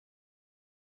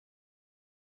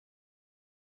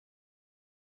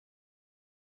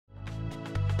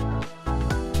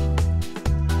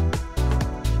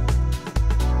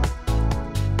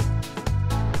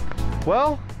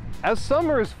Well, as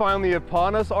summer is finally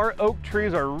upon us, our oak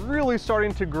trees are really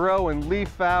starting to grow and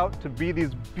leaf out to be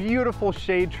these beautiful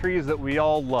shade trees that we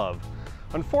all love.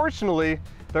 Unfortunately,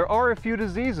 there are a few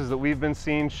diseases that we've been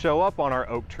seeing show up on our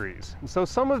oak trees. And so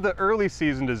some of the early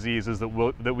season diseases that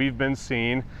we've been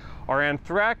seeing are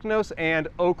anthracnose and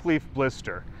oak leaf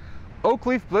blister. Oak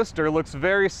leaf blister looks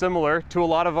very similar to a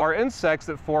lot of our insects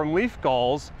that form leaf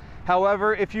galls.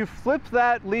 However, if you flip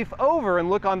that leaf over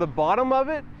and look on the bottom of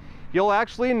it, you'll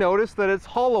actually notice that it's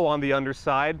hollow on the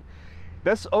underside.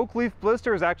 This oak leaf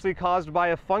blister is actually caused by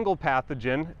a fungal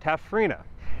pathogen, Taphrina.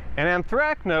 And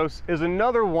anthracnose is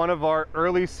another one of our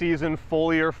early season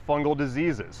foliar fungal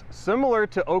diseases. Similar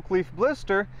to oak leaf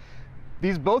blister,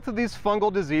 both of these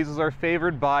fungal diseases are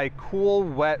favored by cool,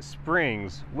 wet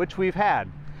springs, which we've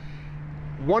had.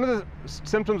 One of the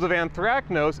symptoms of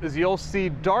anthracnose is you'll see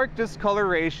dark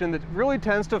discoloration that really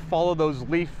tends to follow those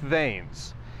leaf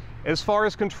veins. As far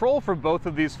as control for both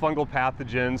of these fungal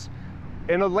pathogens,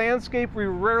 in a landscape we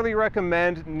rarely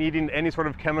recommend needing any sort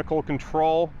of chemical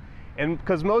control, and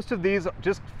because most of these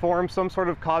just form some sort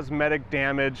of cosmetic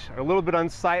damage, are a little bit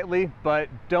unsightly, but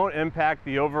don't impact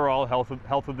the overall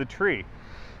health of the tree.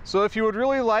 So if you would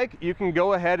really like, you can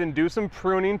go ahead and do some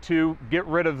pruning to get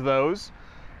rid of those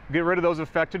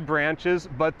affected branches,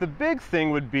 but the big thing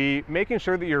would be making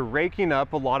sure that you're raking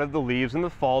up a lot of the leaves in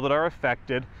the fall that are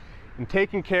affected and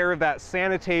taking care of that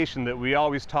sanitation that we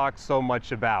always talk so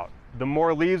much about. The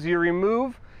more leaves you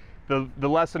remove, the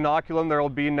less inoculum there will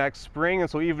be next spring, and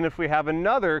so even if we have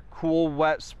another cool,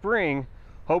 wet spring,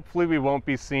 hopefully we won't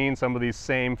be seeing some of these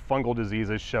same fungal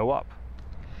diseases show up.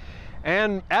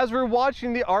 And as we're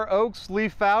watching our oaks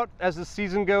leaf out as the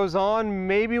season goes on,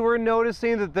 maybe we're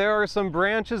noticing that there are some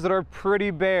branches that are pretty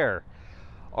bare.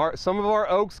 Some of our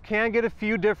oaks can get a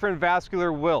few different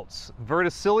vascular wilts.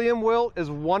 Verticillium wilt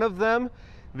is one of them.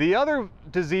 The other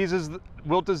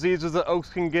wilt diseases that oaks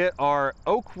can get are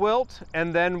oak wilt,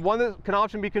 and then one that can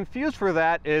often be confused for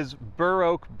that is bur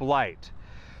oak blight.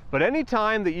 But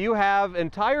anytime that you have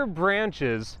entire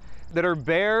branches that are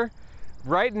bare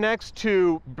right next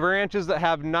to branches that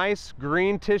have nice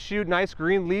green tissue, nice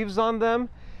green leaves on them,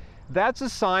 that's a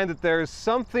sign that there's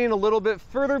something a little bit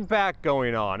further back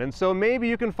going on. And so maybe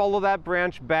you can follow that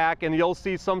branch back and you'll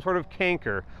see some sort of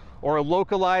canker or a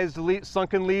localized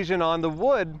sunken lesion on the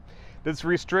wood that's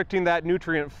restricting that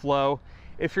nutrient flow.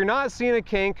 If you're not seeing a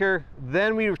canker,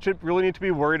 then we really need to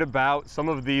be worried about some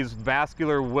of these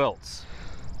vascular wilts.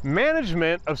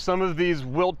 Management of some of these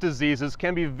wilt diseases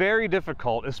can be very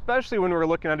difficult, especially when we're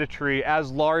looking at a tree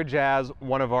as large as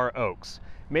one of our oaks.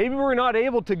 Maybe we're not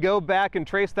able to go back and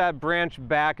trace that branch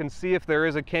back and see if there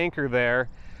is a canker there.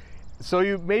 So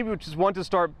you maybe just want to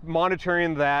start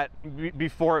monitoring that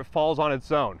before it falls on its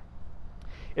own.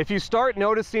 If you start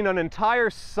noticing an entire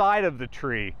side of the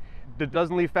tree that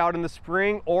doesn't leaf out in the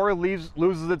spring or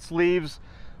loses its leaves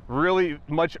really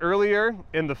much earlier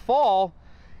in the fall,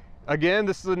 again,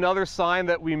 this is another sign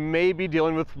that we may be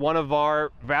dealing with one of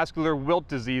our vascular wilt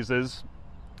diseases.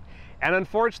 And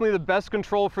unfortunately, the best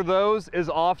control for those is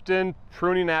often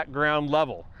pruning at ground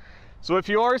level. So if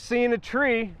you are seeing a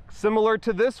tree similar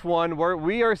to this one, where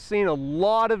we are seeing a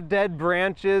lot of dead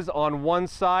branches on one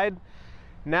side,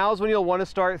 now's when you'll want to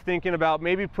start thinking about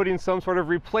maybe putting some sort of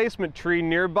replacement tree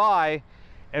nearby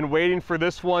and waiting for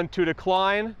this one to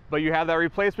decline, but you have that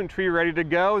replacement tree ready to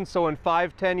go, and so in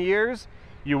 5-10 years,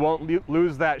 you won't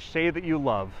lose that shade that you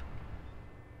love.